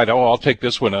just decide, I'll take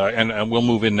this one and we'll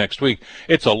move in next week.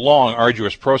 It's a long,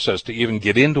 arduous process to even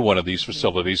get into one of these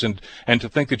facilities, and to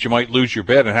think that you might lose your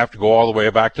bed and have to go all the way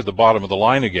back to the bottom of the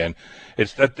line again.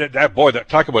 It's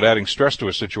talk about adding stress to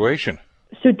a situation.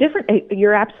 So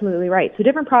you're absolutely right. So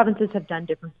different provinces have done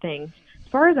different things.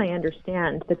 As far as I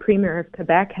understand, the Premier of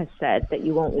Quebec has said that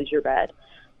you won't lose your bed.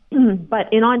 But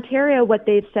in Ontario, what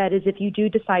they've said is if you do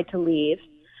decide to leave,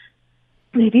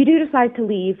 we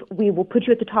will put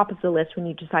you at the top of the list when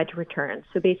you decide to return.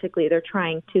 So basically, they're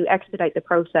trying to expedite the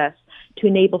process to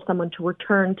enable someone to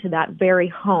return to that very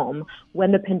home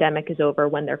when the pandemic is over,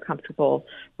 when they're comfortable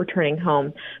returning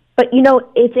home. But,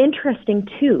 it's interesting,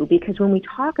 too, because when we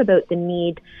talk about the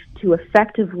need to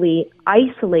effectively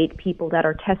isolate people that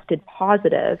are tested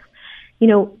positive,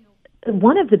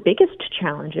 one of the biggest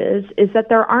challenges is that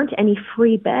there aren't any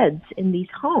free beds in these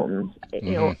homes,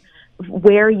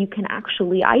 where you can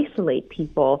actually isolate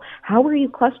people. How are you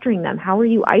clustering them? How are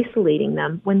you isolating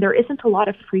them when there isn't a lot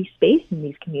of free space in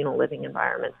these communal living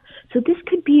environments? So this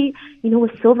could be, a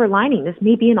silver lining. This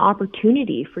may be an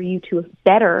opportunity for you to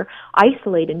better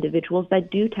isolate individuals that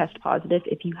do test positive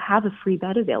if you have a free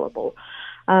bed available.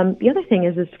 The other thing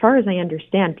is, as far as I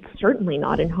understand, certainly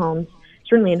in homes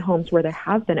where there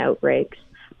have been outbreaks,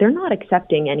 they're not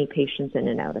accepting any patients in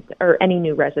and out or any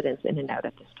new residents in and out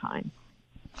at this time.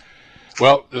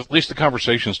 Well, at least the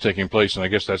conversation's taking place, and I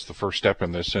guess that's the first step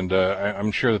in this. And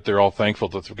I'm sure that they're all thankful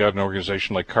that they've got an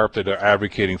organization like CARP that are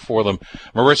advocating for them.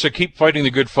 Marissa, keep fighting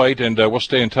the good fight, and we'll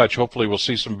stay in touch. Hopefully we'll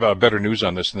see some better news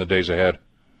on this in the days ahead.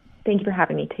 Thank you for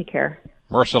having me. Take care.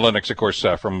 Marissa Lennox, of course,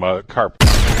 from CARP.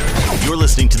 You're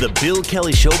listening to the Bill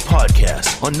Kelly Show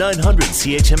podcast on 900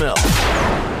 CHML.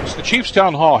 It's the Chief's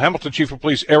Town Hall. Hamilton Chief of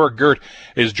Police Eric Gert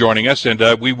is joining us, and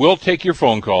we will take your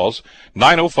phone calls.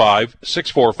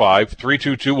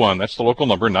 905-645-3221. That's the local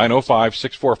number,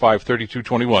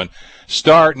 905-645-3221.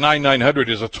 Star 9900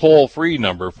 is a toll-free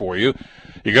number for you.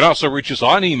 You can also reach us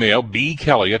on email,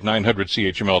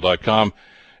 bkelly@900chml.com.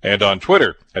 and on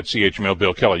Twitter at CHML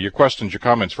Bill Kelly. Your questions, your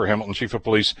comments for Hamilton Chief of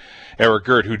Police Eric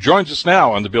Girt, who joins us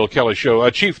now on the Bill Kelly Show.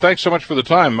 Chief, thanks so much for the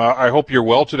time. I hope you're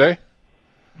well today.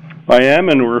 I am,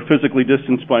 and we're physically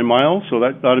distanced by miles, so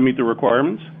that ought to meet the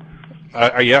requirements.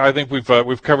 Yeah, I think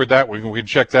we've covered that. We can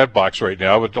check that box right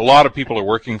now. But a lot of people are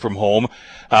working from home.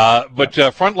 But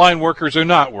frontline workers are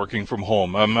not working from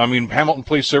home. I mean, Hamilton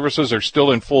Police Services are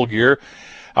still in full gear.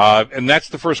 And that's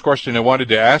the first question I wanted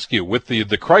to ask you. With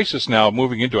the crisis now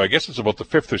moving into, I guess it's about the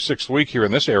 5th or 6th week here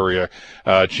in this area,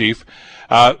 Chief.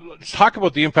 Let's talk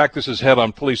about the impact this has had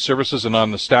on police services and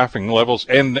on the staffing levels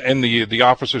and the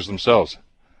officers themselves.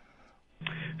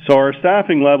 So our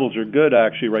staffing levels are good,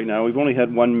 actually, right now. We've only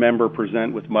had one member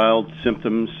present with mild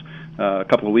symptoms a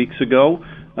couple of weeks ago.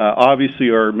 Obviously,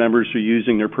 our members are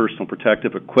using their personal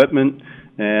protective equipment.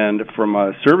 And from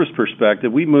a service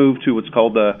perspective, we moved to what's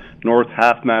called the North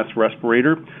Half-Mask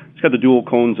Respirator. It's got the dual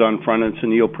cones on front, and it's a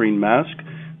neoprene mask.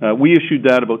 We issued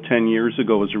that about 10 years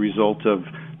ago as a result of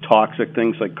toxic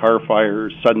things like car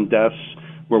fires, sudden deaths,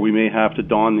 where we may have to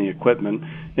don the equipment.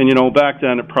 And, you know, back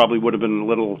then it probably would have been a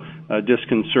little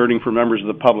disconcerting for members of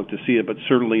the public to see it, but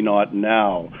certainly not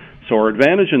now. So our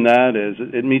advantage in that is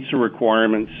it meets the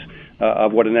requirements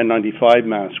of what an N95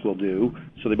 mask will do.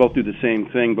 So they both do the same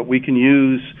thing, but we can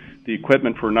use the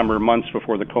equipment for a number of months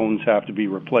before the cones have to be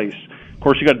replaced. Of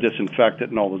course, you got to disinfect it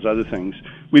and all those other things.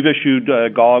 We've issued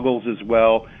goggles as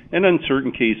well, and in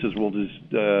certain cases we'll just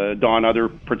don other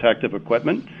protective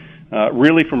equipment.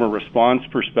 Really, from a response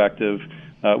perspective,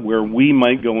 where we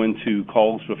might go into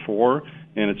calls before,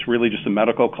 and it's really just a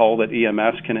medical call that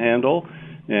EMS can handle.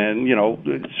 And, you know,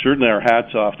 certainly our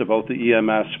hats off to both the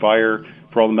EMS, fire,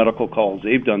 for all the medical calls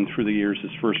they've done through the years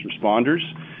as first responders.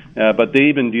 But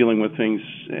they've been dealing with things,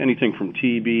 anything from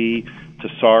TB to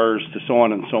SARS to so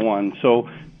on and so on. So,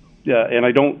 and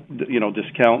I don't, you know,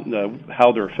 discount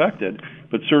how they're affected,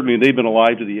 but certainly they've been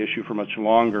alive to the issue for much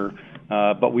longer.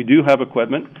 But we do have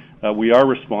equipment. We are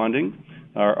responding.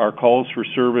 Our calls for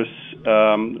service,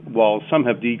 while some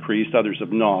have decreased, others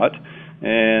have not.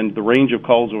 And the range of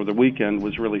calls over the weekend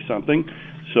was really something.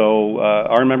 So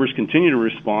our members continue to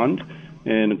respond.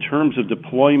 And in terms of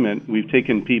deployment, we've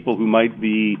taken people who might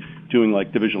be doing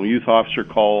like divisional youth officer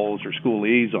calls or school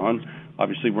liaison.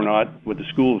 Obviously, we're not, with the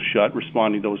schools shut,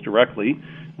 responding to those directly.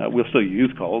 We'll still use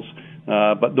youth calls.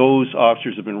 But those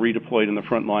officers have been redeployed in the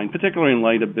front line, particularly in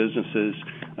light of businesses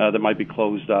that might be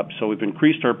closed up. So we've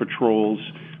increased our patrols,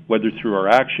 whether through our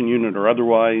action unit or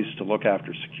otherwise, to look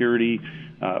after security.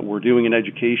 We're doing an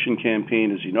education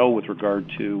campaign, as you know, with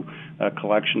regard to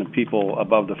collection of people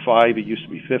above the 5. It used to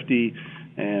be 50.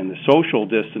 And the social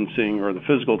distancing or the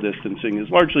physical distancing is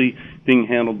largely being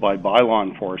handled by law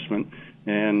enforcement.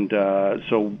 And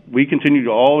so we continue to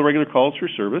all the regular calls for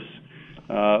service.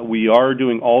 We are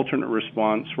doing alternate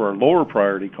response for our lower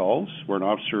priority calls, where an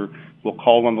officer will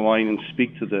call on the line and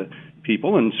speak to the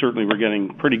people, and certainly we're getting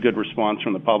pretty good response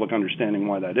from the public understanding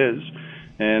why that is.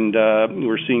 And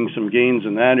we're seeing some gains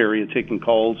in that area, taking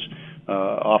calls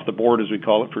off the board, as we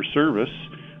call it, for service.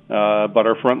 But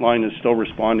our front line is still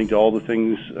responding to all the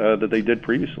things that they did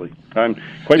previously. I'm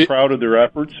quite proud of their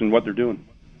efforts and what they're doing.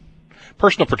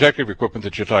 Personal protective equipment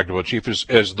that you talked about, Chief,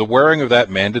 is the wearing of that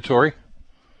mandatory?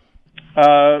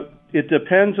 It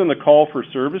depends on the call for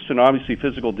service, and obviously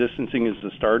physical distancing is the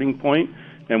starting point,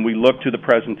 and we look to the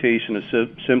presentation of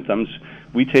symptoms.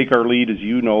 We take our lead, as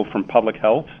you know, from public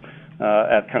health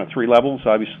at kind of 3 levels.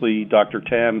 Obviously, Dr.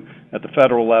 Tam at the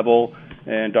federal level,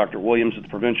 and Dr. Williams at the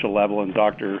provincial level, and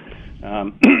Dr.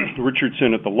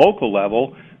 Richardson at the local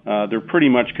level. They're pretty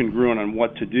much congruent on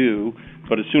what to do,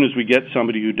 but as soon as we get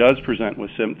somebody who does present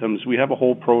with symptoms, we have a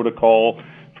whole protocol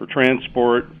for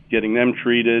transport, getting them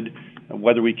treated,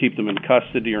 whether we keep them in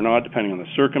custody or not, depending on the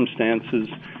circumstances.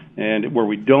 And where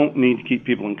we don't need to keep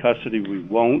people in custody, we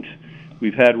won't.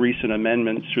 We've had recent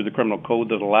amendments through the criminal code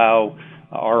that allow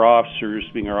our officers,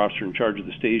 being our officer in charge of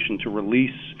the station, to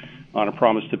release on a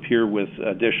promise to appear with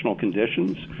additional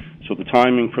conditions. So the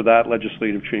timing for that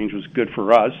legislative change was good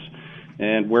for us.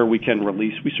 And where we can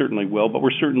release, we certainly will. But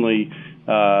we're certainly,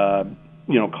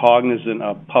 cognizant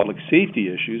of public safety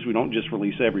issues. We don't just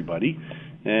release everybody.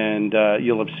 And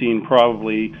you'll have seen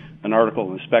probably an article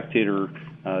in The Spectator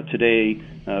today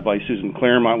by Susan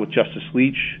Claremont with Justice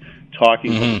Leach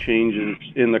talking about the changes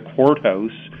in the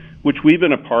courthouse, which we've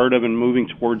been a part of and moving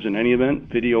towards in any event,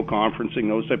 video conferencing,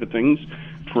 those type of things,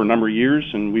 for a number of years.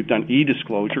 And we've done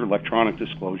e-disclosure, electronic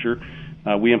disclosure.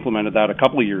 We implemented that a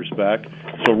couple of years back.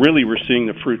 So really we're seeing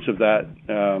the fruits of that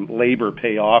labor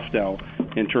pay off now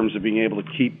in terms of being able to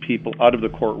keep people out of the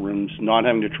courtrooms, not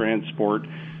having to transport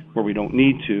where we don't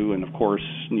need to, and of course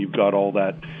you've got all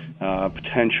that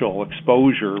potential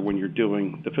exposure when you're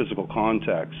doing the physical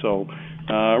contact. So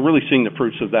really seeing the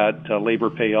fruits of that labor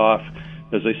pay off.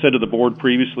 As I said to the board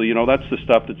previously, that's the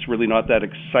stuff that's really not that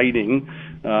exciting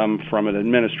from an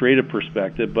administrative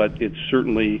perspective, but it's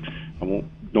certainly, I won't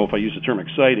know if I use the term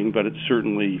exciting, but it's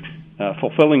certainly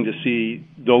fulfilling to see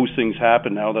those things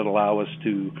happen now that allow us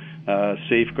to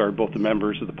safeguard both the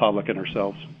members of the public and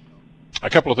ourselves. A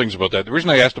couple of things about that. The reason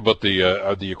I asked about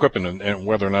the equipment and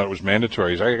whether or not it was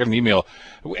mandatory is I got an email,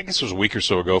 I guess it was a week or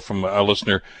so ago, from a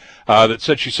listener that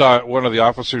said she saw one of the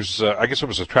officers, I guess it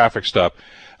was a traffic stop,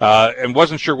 and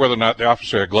wasn't sure whether or not the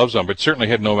officer had gloves on, but certainly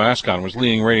had no mask on, was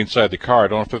leaning right inside the car. I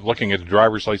don't know if it was looking at a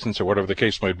driver's license or whatever the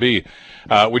case might be,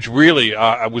 which really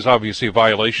was obviously a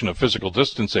violation of physical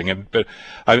distancing. But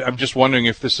I'm just wondering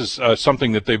if this is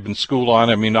something that they've been schooled on.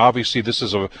 I mean, obviously this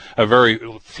is a very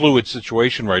fluid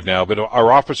situation right now, but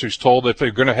are officers told that if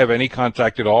they're going to have any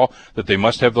contact at all that they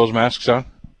must have those masks on?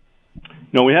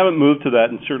 No, we haven't moved to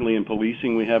that, and certainly in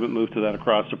policing we haven't moved to that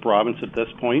across the province at this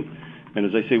point. And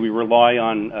as I say, we rely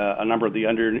on a number of the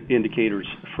under indicators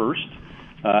first,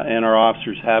 and our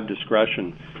officers have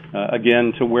discretion.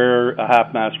 Again, to wear a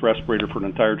half-mask respirator for an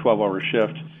entire 12-hour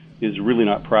shift is really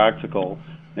not practical.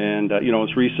 And,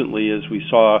 as recently as we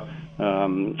saw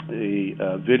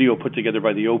a video put together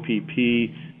by the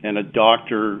OPP and a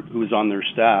doctor who was on their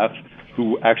staff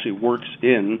who actually works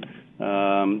in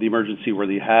the emergency where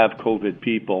they have COVID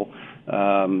people,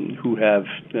 who have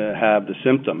the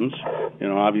symptoms.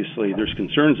 Obviously there's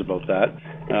concerns about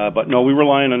that. But no, we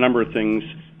rely on a number of things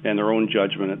and their own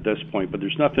judgment at this point. But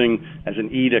there's nothing as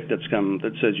an edict that's come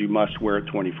that says you must wear it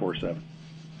 24/7.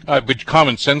 But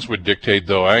common sense would dictate,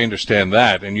 though, I understand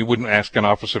that, and you wouldn't ask an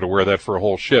officer to wear that for a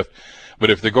whole shift. But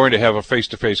if they're going to have a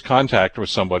face-to-face contact with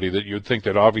somebody, that you'd think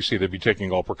that obviously they'd be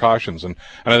taking all precautions. And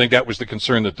I think that was the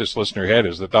concern that this listener had,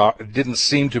 is that it didn't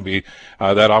seem to be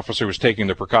that officer was taking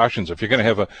the precautions. If you're going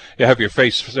to have your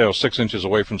face 6 inches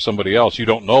away from somebody else, you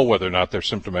don't know whether or not they're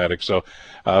symptomatic. So,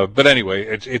 but anyway,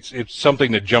 it's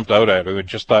something that jumped out at her. I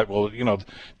just thought, well,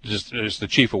 just is the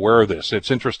chief aware of this? It's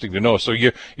interesting to know. So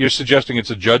you're suggesting it's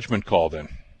a judgment call then?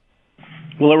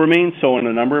 Well, it remains so on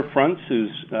a number of fronts.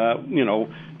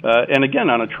 And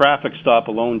again, on a traffic stop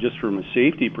alone, just from a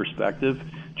safety perspective,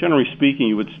 generally speaking,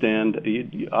 you would stand,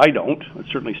 I'd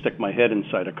certainly stick my head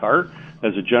inside a car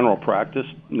as a general practice,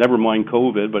 never mind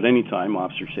COVID, but anytime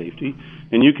officer safety.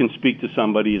 And you can speak to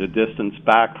somebody at a distance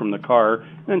back from the car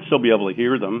and still be able to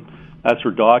hear them. As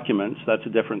for documents, that's a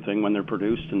different thing when they're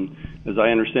produced. And as I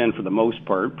understand, for the most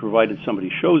part, provided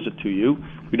somebody shows it to you,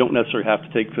 we don't necessarily have to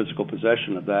take physical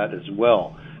possession of that as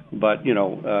well. But,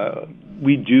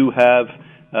 we do have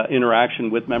interaction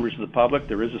with members of the public.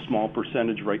 There is a small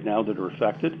percentage right now that are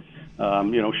affected.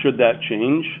 Should that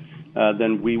change,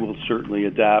 then we will certainly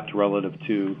adapt relative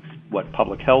to what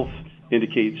public health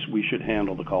indicates we should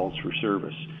handle the calls for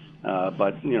service.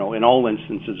 But, in all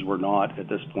instances, we're not at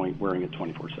this point wearing it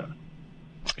 24/7.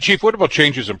 Chief, what about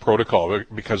changes in protocol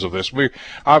because of this?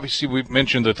 We've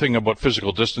mentioned the thing about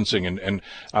physical distancing, and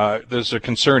there's a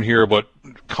concern here about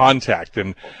contact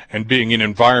and being in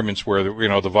environments where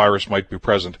the virus might be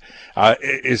present.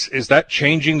 Is that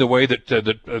changing the way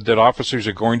that officers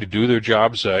are going to do their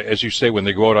jobs, as you say, when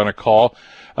they go out on a call?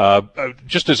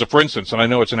 Just as a for instance, and I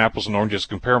know it's an apples and oranges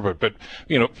comparison, but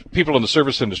people in the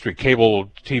service industry, cable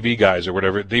TV guys or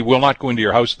whatever, they will not go into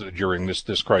your house during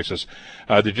this crisis.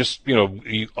 They just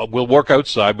will work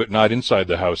outside, but not inside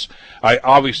the house.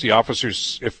 Obviously,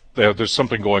 officers, if there's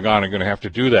something going on, are going to have to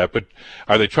do that. But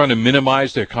are they trying to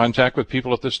minimize their contact with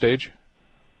people at this stage?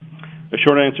 The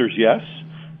short answer is yes.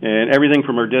 And everything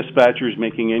from our dispatchers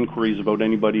making inquiries about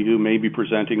anybody who may be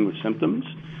presenting with symptoms.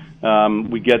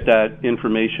 We get that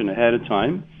information ahead of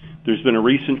time. There's been a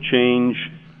recent change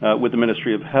with the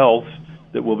Ministry of Health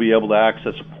that we'll be able to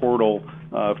access a portal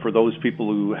for those people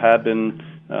who have been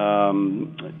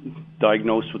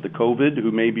diagnosed with the COVID,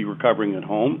 who may be recovering at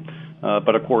home.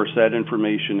 But of course, that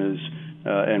information is,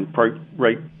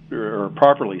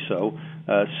 properly so,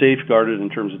 safeguarded in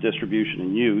terms of distribution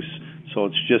and use. So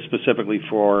it's just specifically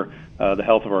for the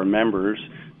health of our members.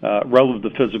 Relative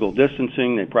to physical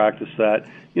distancing, they practice that.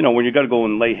 When you got to go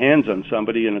and lay hands on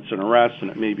somebody and it's an arrest and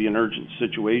it may be an urgent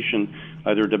situation,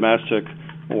 either domestic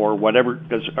or whatever,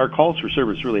 because our calls for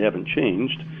service really haven't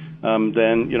changed,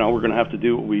 then, we're going to have to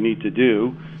do what we need to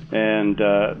do. And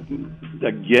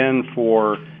again,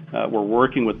 we're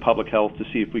working with public health to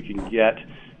see if we can get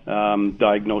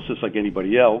diagnosis like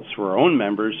anybody else for our own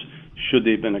members, should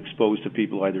they've been exposed to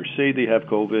people who either say they have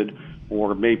COVID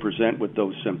or may present with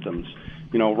those symptoms.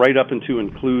 Right up into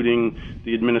including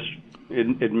the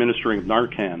administering of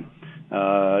Narcan.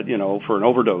 for an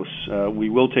overdose. We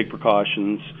will take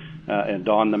precautions and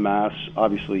don the mask.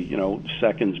 Obviously,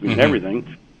 seconds mean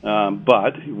everything,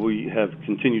 but we have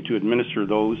continued to administer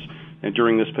those. And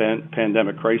during this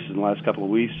pandemic crisis in the last couple of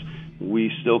weeks,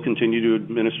 we still continue to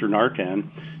administer Narcan.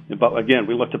 But again,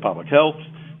 we look to public health.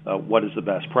 What is the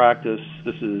best practice?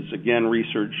 This is, again,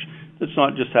 research that's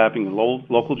not just happening in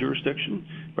local jurisdiction,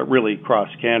 but really across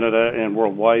Canada and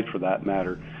worldwide for that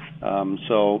matter.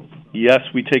 So, yes,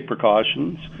 we take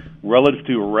precautions relative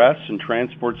to arrests and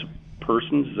transports of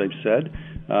persons, as I've said.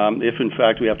 If, in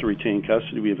fact, we have to retain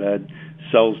custody, we have had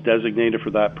cells designated for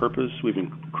that purpose. We've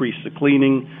increased the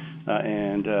cleaning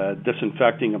and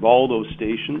disinfecting of all those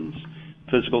stations,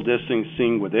 physical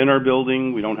distancing within our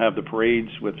building. We don't have the parades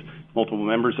with multiple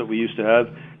members that we used to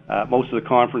have. Most of the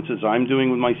conferences I'm doing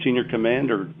with my senior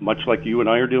command are much like you and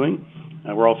I are doing.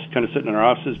 We're all kind of sitting in our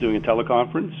offices doing a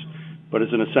teleconference. But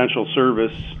as an essential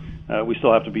service, we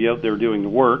still have to be out there doing the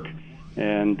work.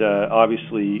 And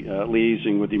obviously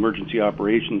liaising with the Emergency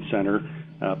Operations Center.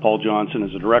 Paul Johnson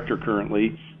is a director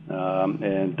currently,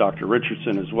 and Dr.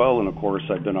 Richardson as well. And of course,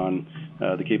 I've been on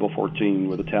the Cable 14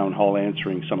 with the town hall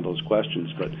answering some of those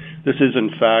questions. But this is,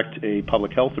 in fact, a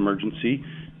public health emergency,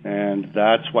 and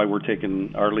that's why we're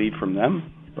taking our lead from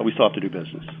them. But we still have to do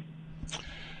business.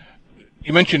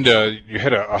 You mentioned you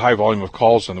had a high volume of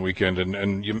calls on the weekend,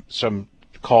 and some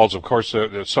calls, of course,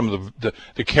 some of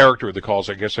the character of the calls,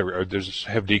 I guess,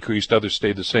 have decreased. Others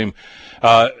stayed the same.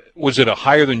 Was it a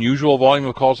higher than usual volume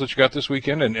of calls that you got this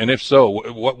weekend? And if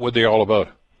so, what were they all about?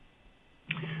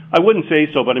 I wouldn't say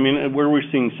so, but I mean, where we're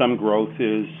seeing some growth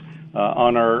is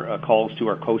on our calls to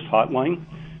our Coast hotline.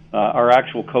 Our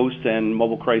actual Coast and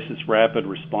Mobile Crisis Rapid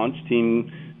Response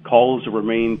Team calls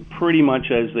remain pretty much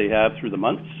as they have through the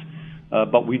months.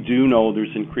 But we do know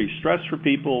there's increased stress for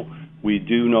people. We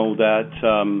do know that,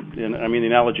 and I mean, the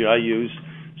analogy I use,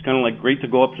 it's kind of like great to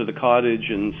go up to the cottage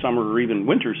in summer or even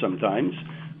winter sometimes,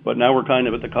 but now we're kind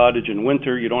of at the cottage in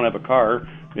winter. You don't have a car.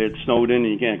 It's snowed in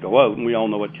and you can't go out, and we all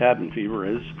know what cabin fever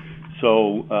is.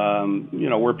 So,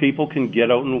 where people can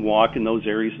get out and walk in those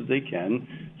areas that they can,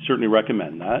 certainly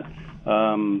recommend that.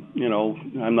 I'm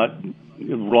not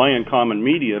relying on common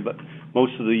media, but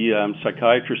most of the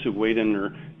psychiatrists who've weighed in,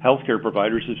 or healthcare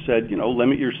providers have said,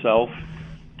 limit yourself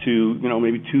to,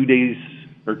 maybe 2 days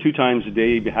or 2 times a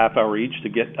day, a half hour each, to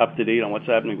get up to date on what's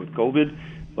happening with COVID.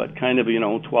 But kind of,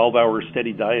 12-hour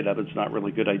steady diet of it's not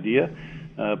really a good idea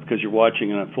because you're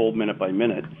watching and unfold minute by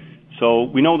minute. So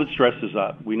we know that stress is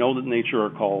up. We know that the nature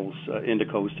of our calls into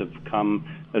Coast have come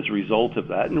as a result of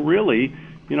that. And really,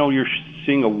 you're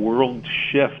seeing a world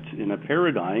shift in a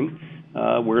paradigm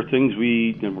where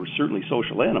we're certainly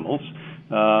social animals.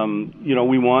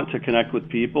 We want to connect with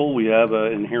people. We have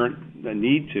an inherent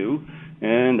need to,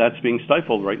 and that's being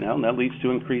stifled right now, and that leads to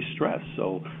increased stress.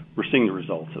 So we're seeing the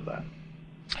results of that.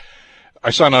 I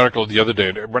saw an article the other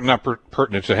day, not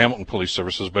pertinent to Hamilton Police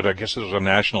Services, but I guess it was a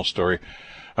national story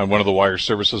on one of the wire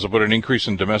services about an increase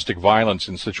in domestic violence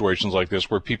in situations like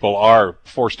this where people are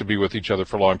forced to be with each other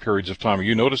for long periods of time. Are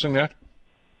you noticing that?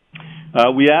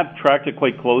 We have tracked it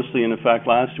quite closely, and in fact,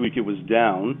 last week it was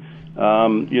down.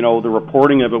 The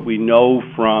reporting of it, we know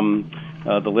from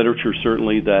the literature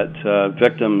certainly that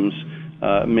victims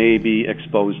may be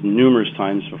exposed numerous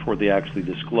times before they actually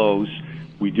disclose.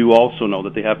 We do also know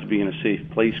that they have to be in a safe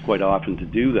place quite often to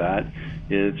do that.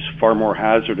 It's far more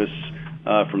hazardous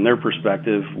from their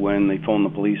perspective when they phone the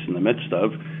police in the midst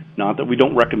of. Not that we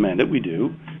don't recommend it, we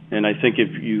do. And I think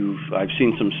I've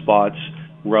seen some spots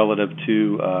relative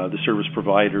to the service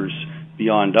providers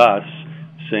beyond us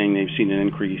saying they've seen an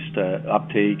increased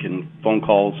uptake and phone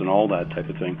calls and all that type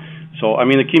of thing. So, I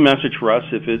mean, the key message for us,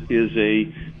 if it is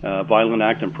a violent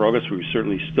act in progress, we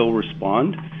certainly still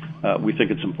respond. We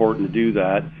think it's important to do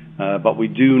that. But we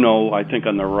do know, I think,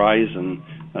 on the horizon,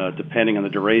 depending on the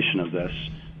duration of this,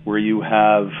 where you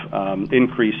have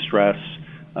increased stress,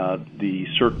 the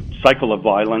cycle of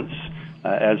violence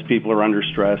as people are under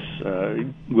stress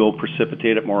will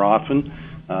precipitate it more often.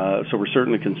 So we're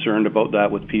certainly concerned about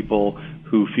that with people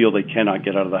who feel they cannot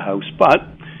get out of the house. But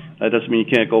that doesn't mean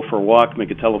you can't go for a walk,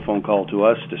 make a telephone call to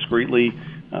us discreetly.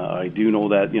 I do know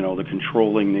that, the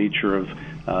controlling nature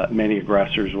of many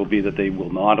aggressors will be that they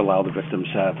will not allow the victims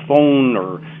to have phone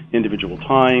or individual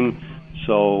time.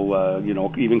 So,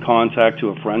 even contact to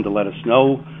a friend to let us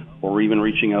know, or even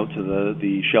reaching out to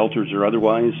the shelters or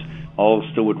otherwise, all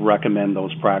still would recommend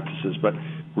those practices. But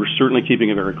we're certainly keeping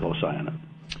a very close eye on it.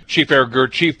 Chief Eric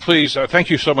Girt, Chief, please, thank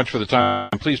you so much for the time.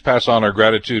 Please pass on our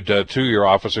gratitude to your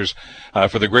officers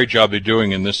for the great job they're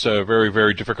doing in this very,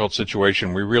 very difficult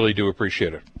situation. We really do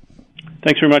appreciate it.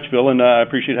 Thanks very much, Bill, and I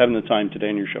appreciate having the time today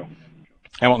on your show.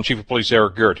 Hamilton Chief of Police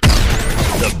Eric Girt.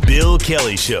 The Bill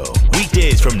Kelly Show,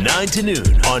 weekdays from 9 to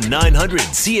noon on 900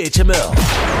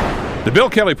 CHML. The Bill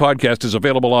Kelly Podcast is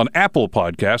available on Apple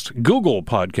Podcast, Google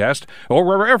Podcast, or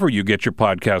wherever you get your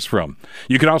podcasts from.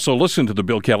 You can also listen to The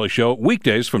Bill Kelly Show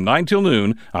weekdays from 9 till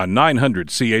noon on 900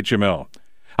 CHML.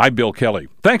 I'm Bill Kelly.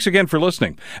 Thanks again for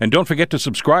listening. And don't forget to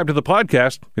subscribe to the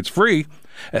podcast. It's free,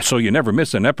 so you never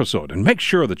miss an episode. And make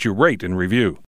sure that you rate and review.